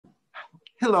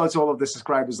Hello to all of the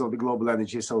subscribers of the Global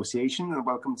Energy Association, and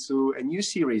welcome to a new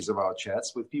series of our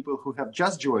chats with people who have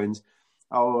just joined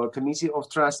our Committee of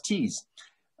Trustees.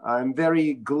 I'm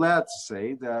very glad to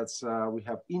say that we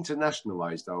have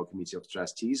internationalized our Committee of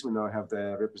Trustees. We now have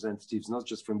the representatives not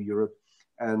just from Europe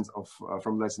and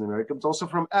from Latin America, but also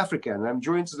from Africa. And I'm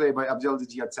joined today by Abel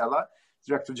Didьe Tellla,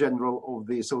 Director General of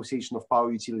the Association of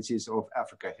Power Utilities of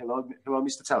Africa. Hello,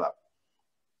 Mr. Tellla.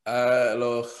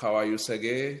 Hello, how are you,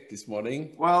 Sergey, this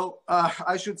morning? Well,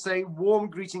 I should say warm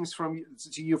greetings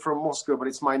to you from Moscow, but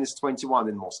it's -21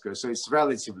 in Moscow, so it's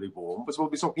relatively warm. But we'll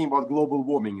be talking about global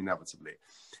warming inevitably.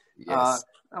 Yes.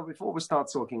 Now, before we start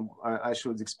talking, I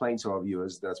should explain to our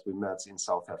viewers that we met in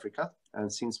South Africa.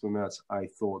 And since we met, I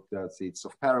thought that it's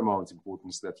of paramount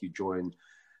importance that you join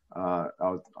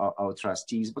our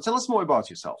trustees. But tell us more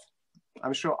about yourself.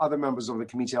 I'm sure other members of the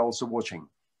committee are also watching.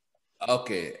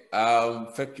 Okay,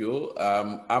 thank you.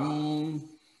 I'm,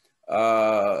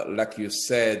 like you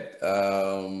said,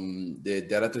 the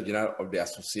Director General of the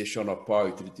Association of Power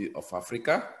Utility of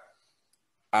Africa.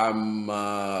 I'm,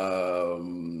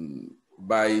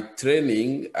 by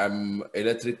training, I'm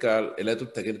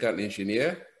electrotechnical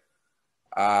engineer.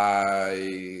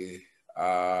 I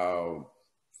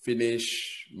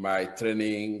finished my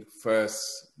training,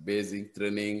 first basic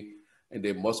training in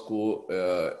the Moscow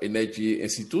Energy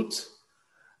Institute.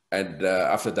 And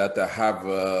after that, I have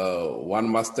one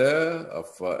master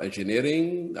of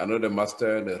engineering, another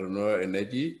master in renewable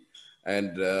energy,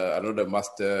 and another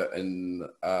master in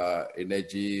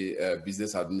energy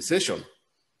business administration.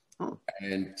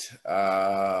 And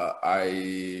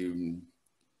I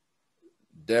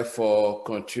therefore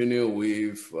continue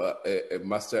with a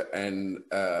master in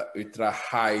ultra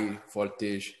high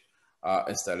voltage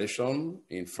installation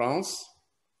in France.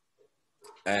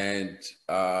 And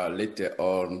later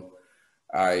on,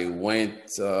 I went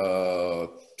to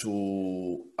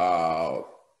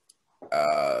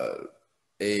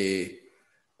a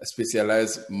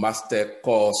specialized master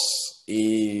course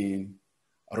in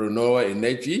renewable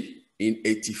energy in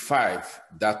 '85.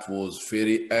 That was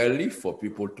very early for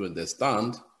people to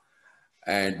understand.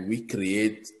 And we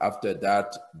create, after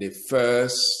that, the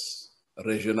first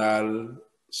regional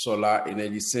solar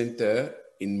energy center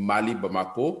in Mali,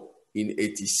 Bamako, in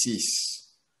 '86,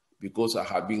 because I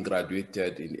have been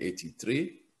graduated in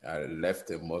 '83. I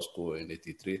left Moscow in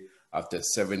 '83 after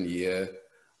 7 years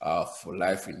of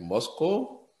life in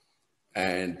Moscow.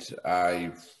 And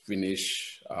I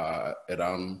finished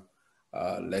around,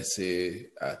 let's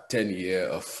say, 10 years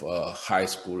of high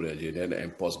school engineering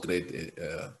and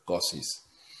postgrad courses.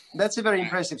 That's a very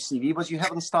impressive CV, but you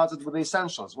haven't started with the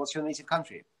essentials. What's your native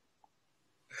country?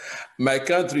 My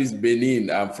country is Benin.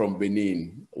 I'm from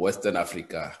Benin, Western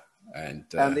Africa. And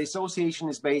the association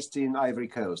is based in Ivory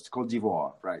Coast, Côte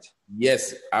d'Ivoire, right?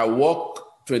 Yes, I worked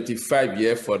 25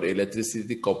 years for the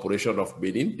Electricity Corporation of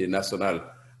Benin, the national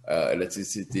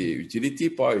electricity utility,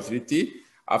 power utility.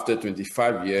 After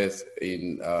 25 years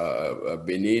in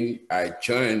Benin, I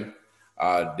joined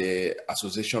the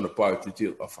Association of Power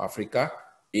Utility of Africa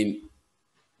in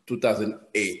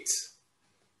 2008.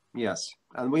 Yes,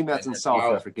 and we met in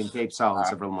South Africa, in Cape Town,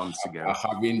 several months ago. I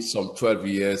have been some 12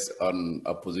 years on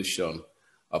a position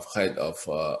of head of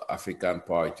African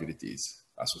Power Utilities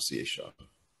Association.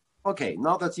 Okay,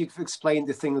 now that you've explained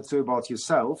a thing or two about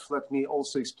yourself, let me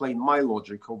also explain my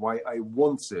logic of why I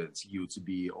wanted you to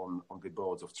be on the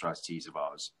board of trustees of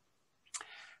ours.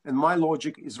 And my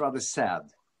logic is rather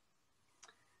sad.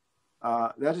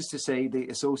 That is to say, the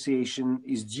association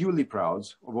is duly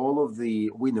proud of all of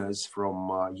the winners from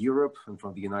Europe and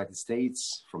from the United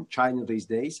States, from China these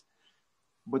days,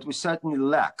 but we certainly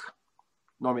lack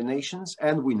nominations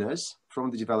and winners from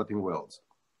the developing world.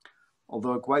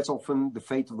 Although quite often the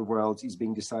fate of the world is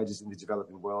being decided in the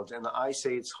developing world, and I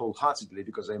say it wholeheartedly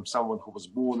because I'm someone who was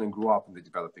born and grew up in the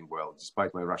developing world.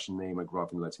 Despite my Russian name, I grew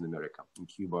up in Latin America, in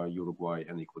Cuba, Uruguay,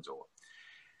 and Ecuador.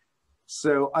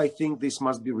 So I think this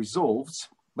must be resolved,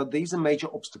 but there is a major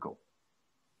obstacle.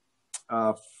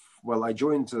 Well, I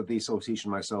joined the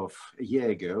association myself a year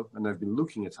ago, and I've been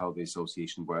looking at how the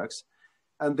association works,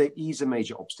 and there is a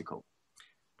major obstacle.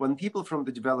 When people from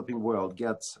the developing world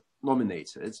get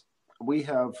nominated, we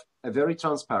have a very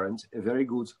transparent, a very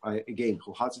good, again,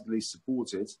 wholeheartedly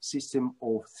supported system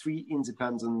of 3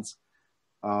 independent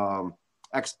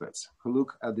experts who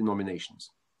look at the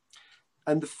nominations.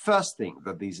 And the first thing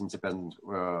that these independent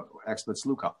experts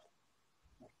look up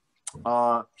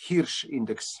are Hirsch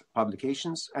Index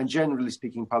publications, and generally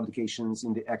speaking, publications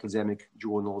in the academic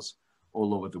journals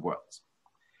all over the world,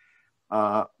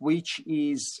 which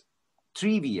is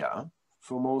trivia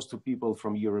for most of people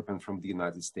from Europe and from the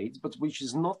United States, but which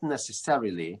is not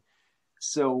necessarily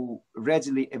so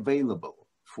readily available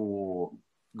for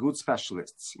good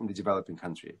specialists in the developing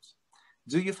countries.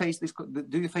 Do you face this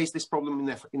problem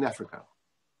in Africa?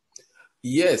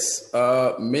 Yes,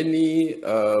 many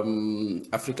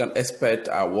African experts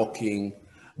are working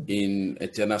in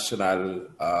international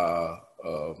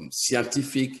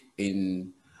scientific,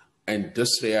 in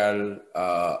industrial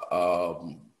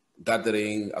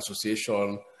gathering,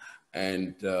 association,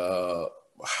 and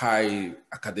high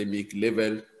academic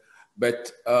level.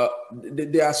 But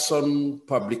there are some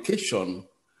publication.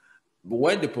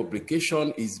 When the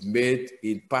publication is made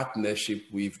in partnership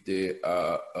with the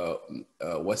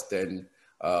Western,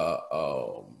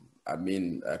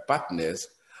 partners,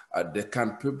 they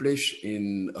can publish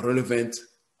in relevant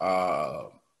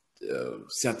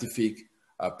scientific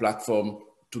platform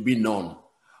to be known.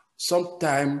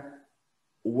 Sometimes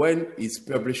when it's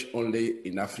published only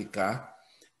in Africa,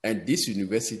 and this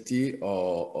university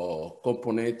or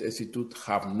component institute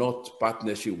have not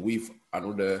partnership with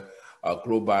another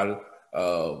global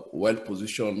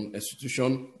well-positioned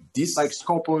institution. This, like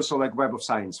Scopus or like Web of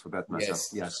Science for that matter.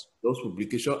 Yes, yes. Those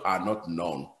publications are not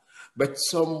known. But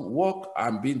some work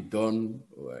are being done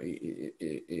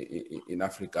in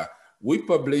Africa. We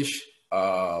published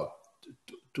 2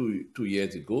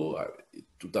 years ago,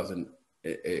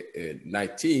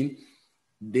 2019,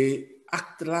 the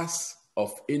Atlas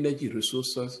of Energy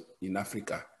Resources in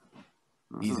Africa.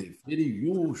 Is a very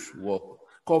huge work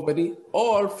covering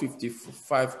all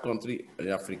 55 countries in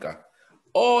Africa,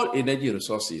 all energy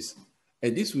resources.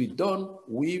 And this was done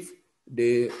with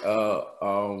the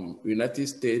United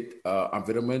States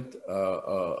Environment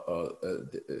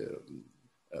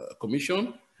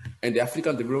Commission and the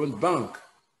African Development Bank.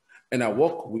 And I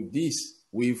work with this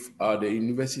with the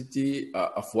University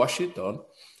of Washington,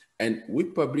 and we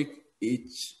public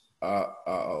each,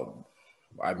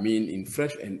 in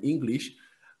French and English,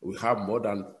 we have more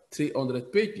than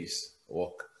 300 pages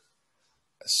work.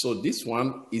 So this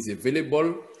one is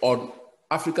available on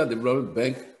African Development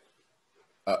Bank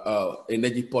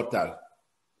energy portal,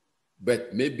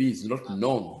 but maybe it's not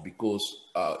known because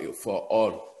for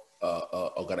all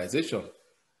organizations.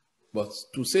 But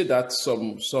to say that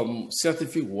some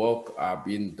scientific work are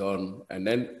being done, and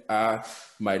then at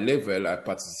my level, I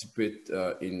participate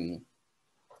in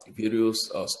various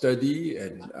study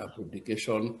and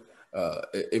publication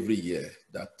every year.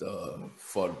 That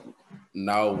for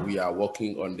now we are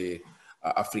working on the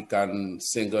African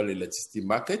single electricity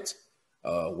market,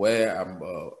 where I'm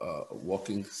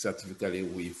working scientifically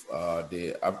with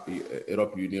the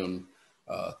European Union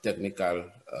technical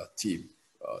team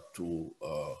to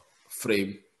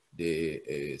frame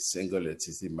the single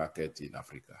electricity market in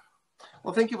Africa.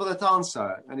 Well, thank you for that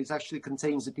answer. And it actually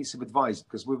contains a piece of advice,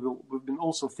 because we've been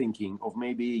also thinking of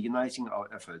maybe uniting our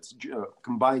efforts,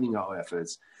 combining our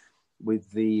efforts with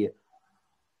the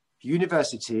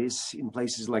universities in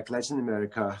places like Latin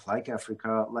America, like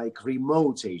Africa, like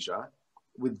remote Asia,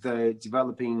 with the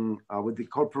developing, with the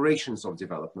corporations of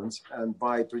development. And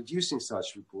by producing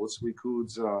such reports, we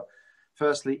could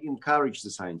firstly encourage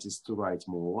the scientists to write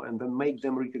more, and then make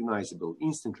them recognizable,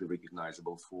 instantly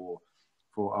recognizable for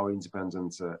our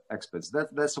independent experts.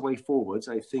 That's the way forward.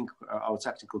 I think our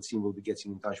technical team will be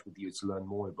getting in touch with you to learn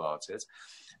more about it.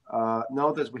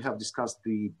 Now that we have discussed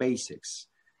the basics,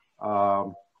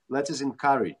 let us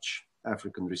encourage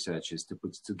African researchers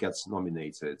to get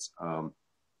nominated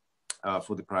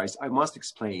for the prize. I must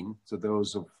explain to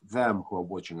those of them who are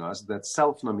watching us that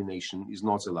self-nomination is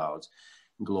not allowed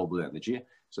in global energy.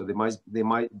 So they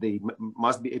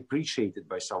must be appreciated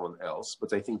by someone else.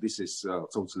 But I think this is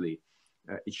totally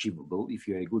achievable. If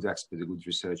you're a good expert, a good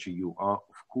researcher, you are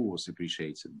of course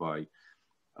appreciated by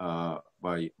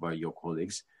your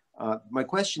colleagues. My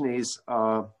question is,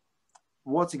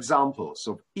 what examples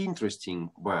of interesting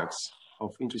works,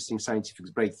 of interesting scientific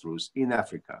breakthroughs in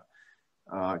Africa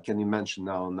can you mention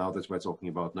now that we're talking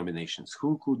about nominations?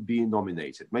 Who could be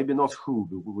nominated? Maybe not who,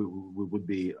 we would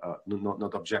be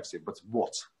not objective, but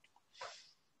what?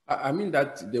 I mean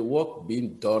that the work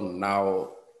being done now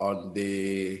on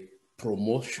the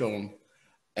promotion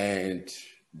and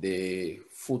the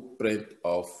footprint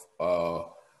of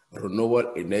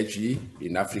renewable energy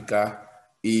in Africa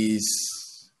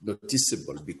is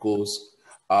noticeable, because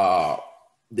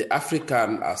the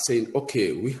African are saying,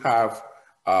 okay, we have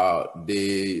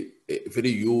the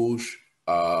very huge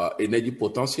energy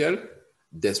potential,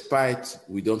 despite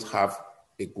we don't have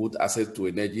a good access to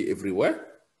energy everywhere.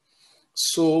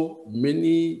 So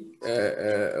many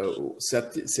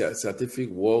scientific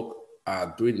work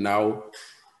are doing now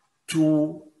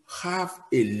to have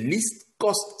a least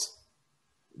cost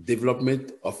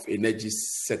development of energy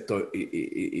sector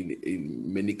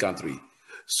in many countries.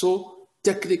 So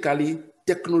technically,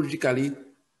 technologically,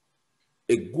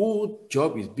 a good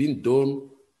job is being done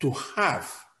to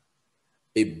have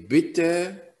a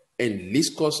better and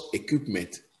least cost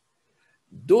equipment.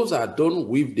 Those are done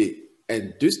with the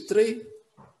industry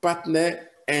partner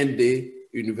and the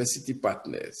university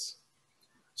partners.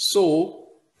 So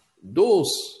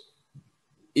those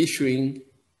issuing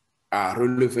are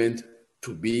relevant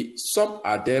to be, some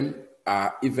of them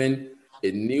are even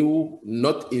a new,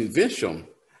 not invention,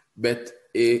 but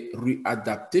a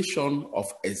readaptation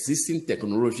of existing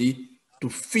technology to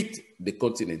fit the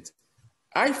continent.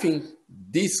 I think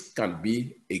this can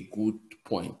be a good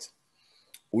point.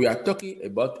 We are talking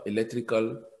about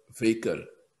electrical vehicle.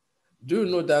 Do you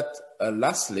know that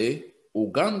lastly,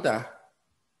 Ugandan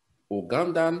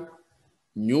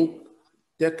new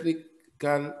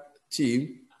technical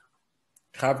team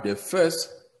have the first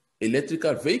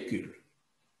electrical vehicle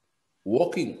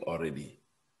working already.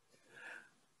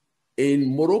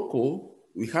 In Morocco,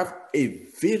 we have a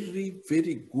very,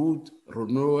 very good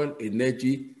renewable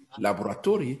energy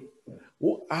laboratory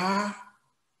who are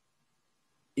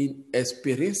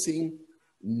experiencing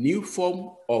new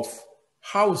form of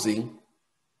housing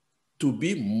to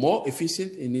be more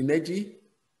efficient in energy,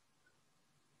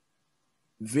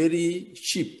 very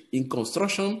cheap in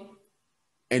construction,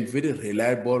 and very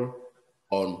reliable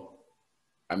on,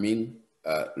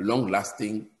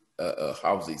 long-lasting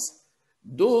houses.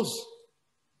 Those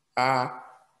are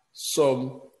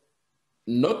some,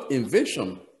 not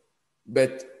invention,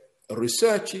 but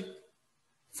research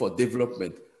for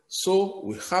development. So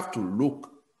we have to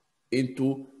look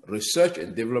into research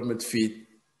and development field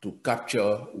to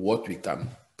capture what we can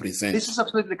present. This is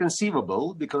absolutely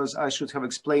conceivable, because I should have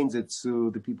explained it to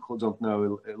the people who don't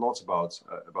know a lot about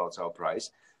our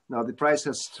prize. Now, the prize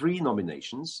has 3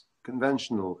 nominations: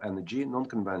 conventional energy,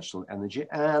 non-conventional energy,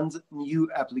 and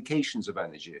new applications of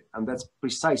energy. And that's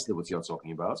precisely what you're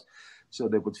talking about. So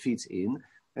they would fit in.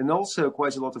 And also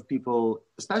quite a lot of people,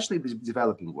 especially the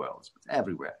developing world, but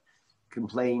everywhere,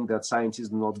 complain that scientists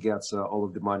do not get all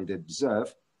of the money they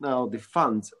deserve. Now, the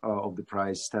fund of the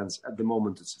prize stands at the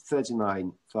moment, it's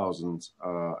 39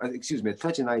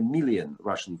 million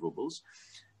Russian rubles,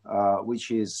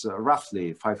 which is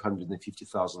roughly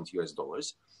 550,000 US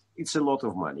dollars. It's a lot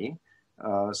of money,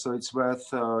 so it's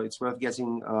worth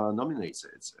getting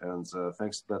nominated. And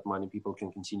thanks to that money, people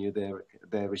can continue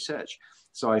their research.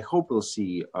 So I hope we'll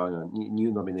see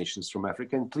new nominations from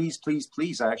Africa. And please, please,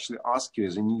 please, I actually ask you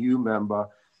as a new member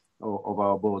of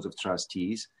our board of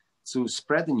trustees to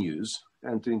spread the news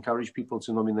and to encourage people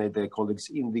to nominate their colleagues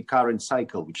in the current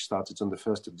cycle, which started on the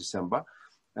 1st of December.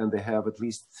 And they have at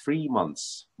least 3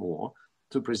 months more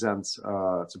to present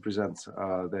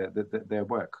their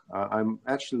work. I'm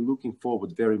actually looking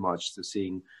forward very much to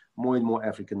seeing more and more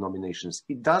African nominations.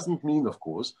 It doesn't mean, of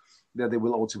course, that they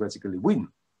will automatically win.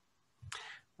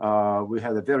 We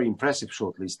had a very impressive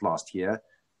shortlist last year.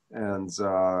 And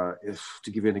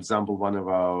to give you an example, one of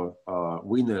our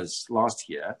winners last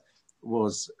year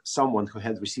was someone who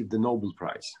had received the Nobel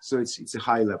Prize. So it's a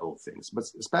high level of things, but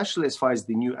especially as far as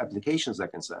the new applications are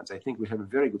concerned, I think we have a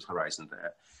very good horizon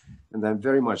there. And I'm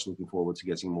very much looking forward to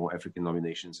getting more African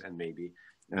nominations and maybe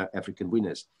African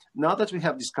winners. Now that we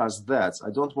have discussed that, I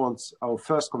don't want our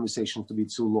first conversation to be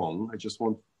too long. I just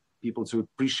want people to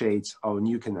appreciate our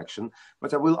new connection,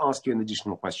 but I will ask you an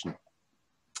additional question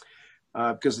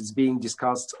because it's being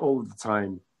discussed all the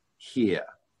time here,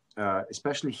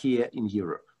 especially here in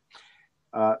Europe.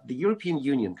 The European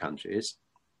Union countries,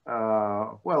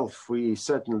 well, we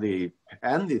certainly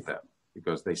envy them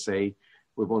because they say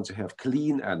we want to have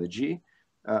clean energy.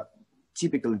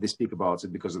 Typically, they speak about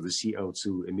it because of the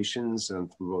CO2 emissions and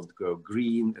we want to go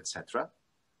green, etc.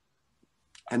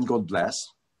 And God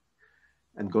bless.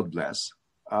 And God bless.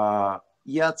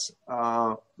 Yet,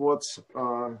 what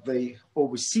they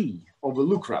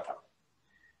overlook rather,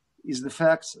 is the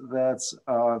fact that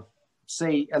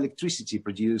say electricity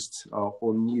produced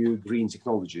on new green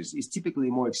technologies is typically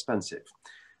more expensive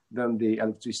than the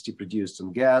electricity produced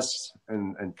on gas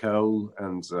and coal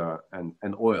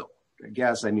and oil.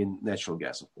 Gas, I mean natural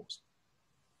gas, of course.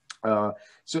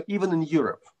 So even in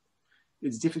Europe,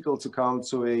 it's difficult to come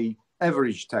to a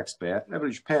average taxpayer,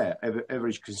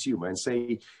 average consumer and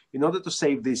say, in order to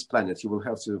save this planet, you will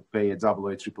have to pay a double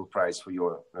or a triple price for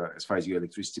your, as far as your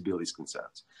electricity bill is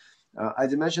concerned.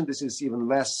 I'd imagine this is even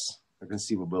less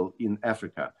conceivable in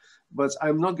Africa, but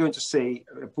I'm not going to say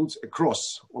put a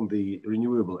cross on the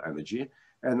renewable energy,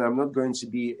 and I'm not going to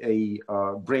be a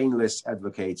brainless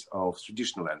advocate of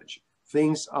traditional energy.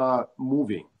 Things are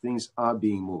moving, things are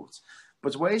being moved.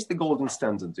 But where is the golden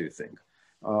standard, do you think?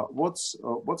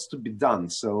 what's to be done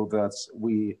so that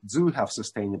we do have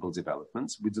sustainable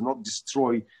development, we do not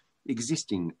destroy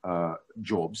existing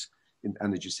jobs in the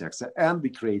energy sector, and we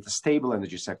create a stable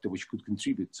energy sector which could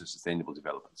contribute to sustainable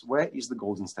development? Where is the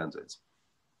golden standard?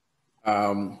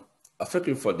 Thank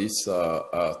you for this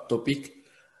topic.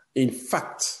 In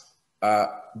fact,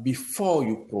 before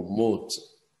you promote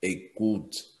a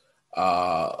good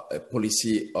a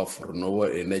policy of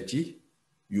renewable energy,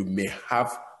 you may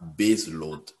have base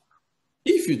load.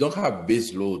 If you don't have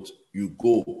base load, you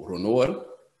go renewable.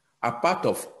 A part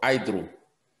of hydro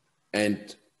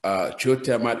and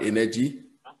geothermal energy,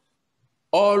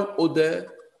 all other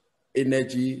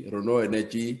energy, renewable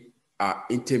energy, are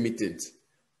intermittent.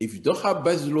 If you don't have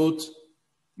base load,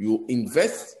 you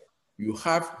invest, you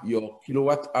have your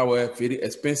kilowatt hour very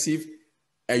expensive,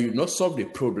 and you not solve the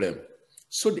problem.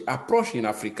 So the approach in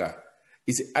Africa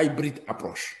is a hybrid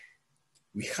approach.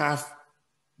 We have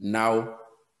now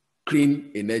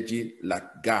clean energy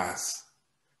like gas.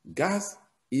 Gas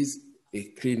is a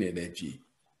clean energy.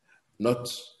 Not,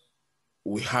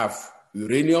 we have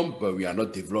uranium, but we are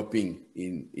not developing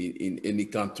in any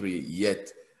country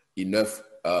yet enough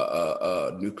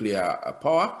nuclear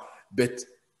power. But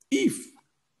if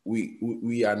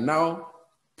we are now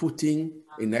putting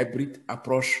an hybrid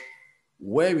approach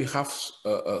where we have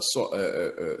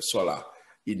solar,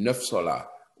 enough solar,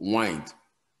 wind,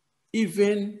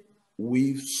 even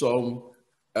with some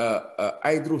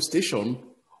hydro station,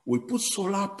 we put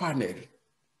solar panel.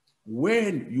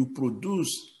 When you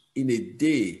produce in a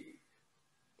day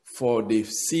for the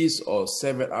 6 or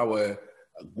 7 hour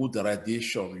good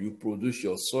radiation, you produce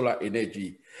your solar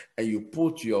energy, and you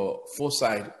put your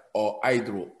fossil or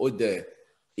hydro other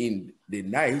in the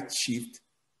night shift,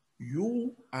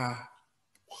 you are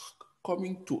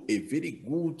coming to a very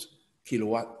good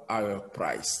kilowatt hour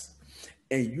price.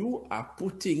 And you are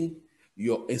putting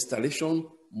your installation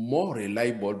more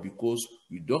reliable because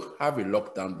you don't have a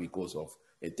lockdown because of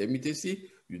intermittency.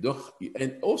 You don't,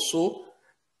 and also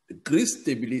grid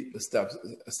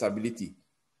stability.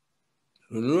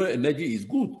 Renewable energy is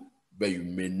good, but you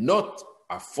may not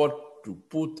afford to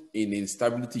put in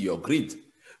instability your grid.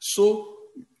 So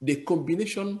the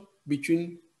combination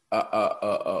between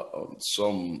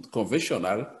some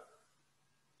conventional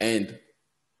and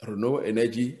renewable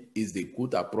energy is the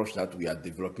good approach that we are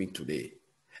developing today.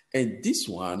 And this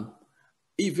one,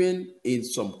 even in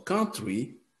some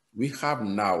country, we have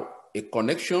now a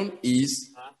connection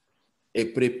is a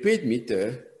prepaid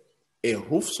meter, a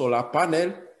roof solar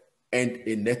panel, and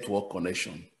a network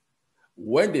connection.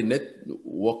 When the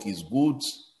network is good,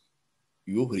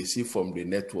 you receive from the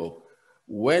network.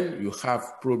 When you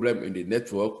have problem in the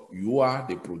network, you are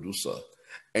the producer,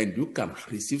 and you can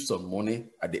receive some money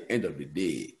at the end of the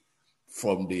day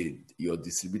from your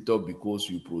distributor because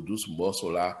you produce more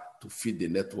solar to feed the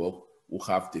network who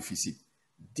have deficit.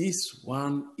 This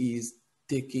one is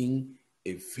taking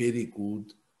a very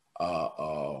good,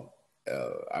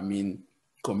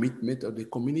 commitment of the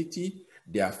community.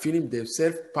 They are feeling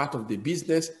themselves part of the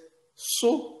business.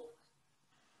 So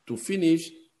to finish,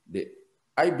 the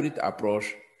hybrid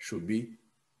approach should be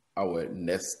our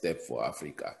next step for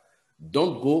Africa.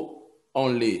 Don't go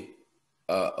only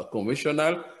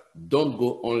conventional, don't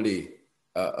go only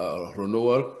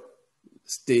renewable,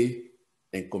 stay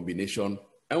in combination,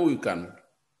 and we can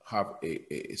have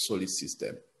a solid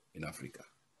system in Africa.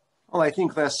 Well, I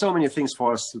think there's so many things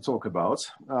for us to talk about.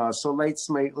 So let's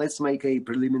make a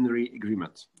preliminary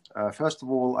agreement. First of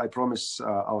all, I promise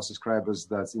our subscribers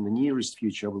that in the nearest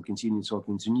future, we'll continue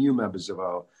talking to new members of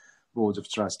our board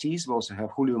of trustees. We also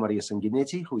have Julio Maria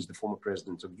Sanguinetti, who is the former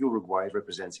president of Uruguay,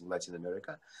 representing Latin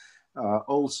America.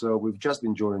 Also, we've just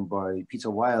been joined by Peter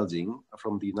Wilding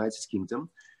from the United Kingdom,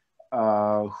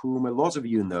 whom a lot of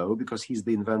you know because he's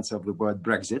the inventor of the word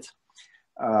Brexit.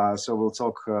 So we'll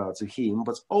talk to him,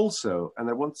 but also, and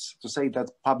I want to say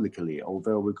that publicly,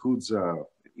 although we could,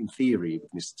 in theory,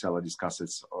 with Mr. Tellah discuss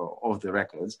it off the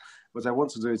records, but I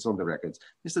want to do it on the record.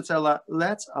 Mr. Tellah,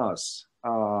 let us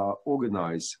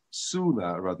organize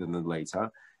sooner rather than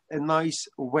later a nice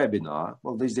webinar.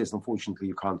 Well, these days, unfortunately,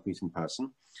 you can't meet in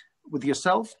person. With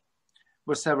yourself,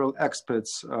 with several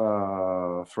experts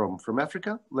from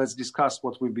Africa. Let's discuss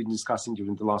what we've been discussing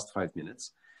during the last 5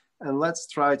 minutes. And let's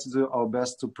try to do our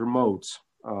best to promote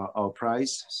our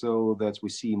prize so that we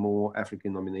see more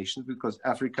African nominations because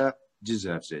Africa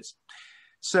deserves it.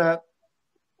 Sir,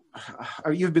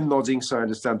 you've been nodding, so I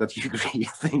understand that you agree.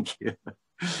 Thank you.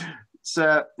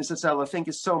 Sir, Mr. Tellah, thank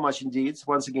you so much indeed.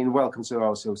 Once again, welcome to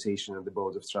our association and the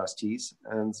Board of Trustees.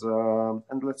 And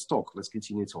let's talk. Let's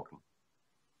continue talking.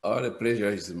 Oh, the pleasure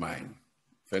is mine.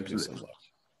 Thank you so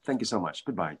much. Thank you so much.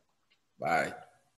 Goodbye. Bye.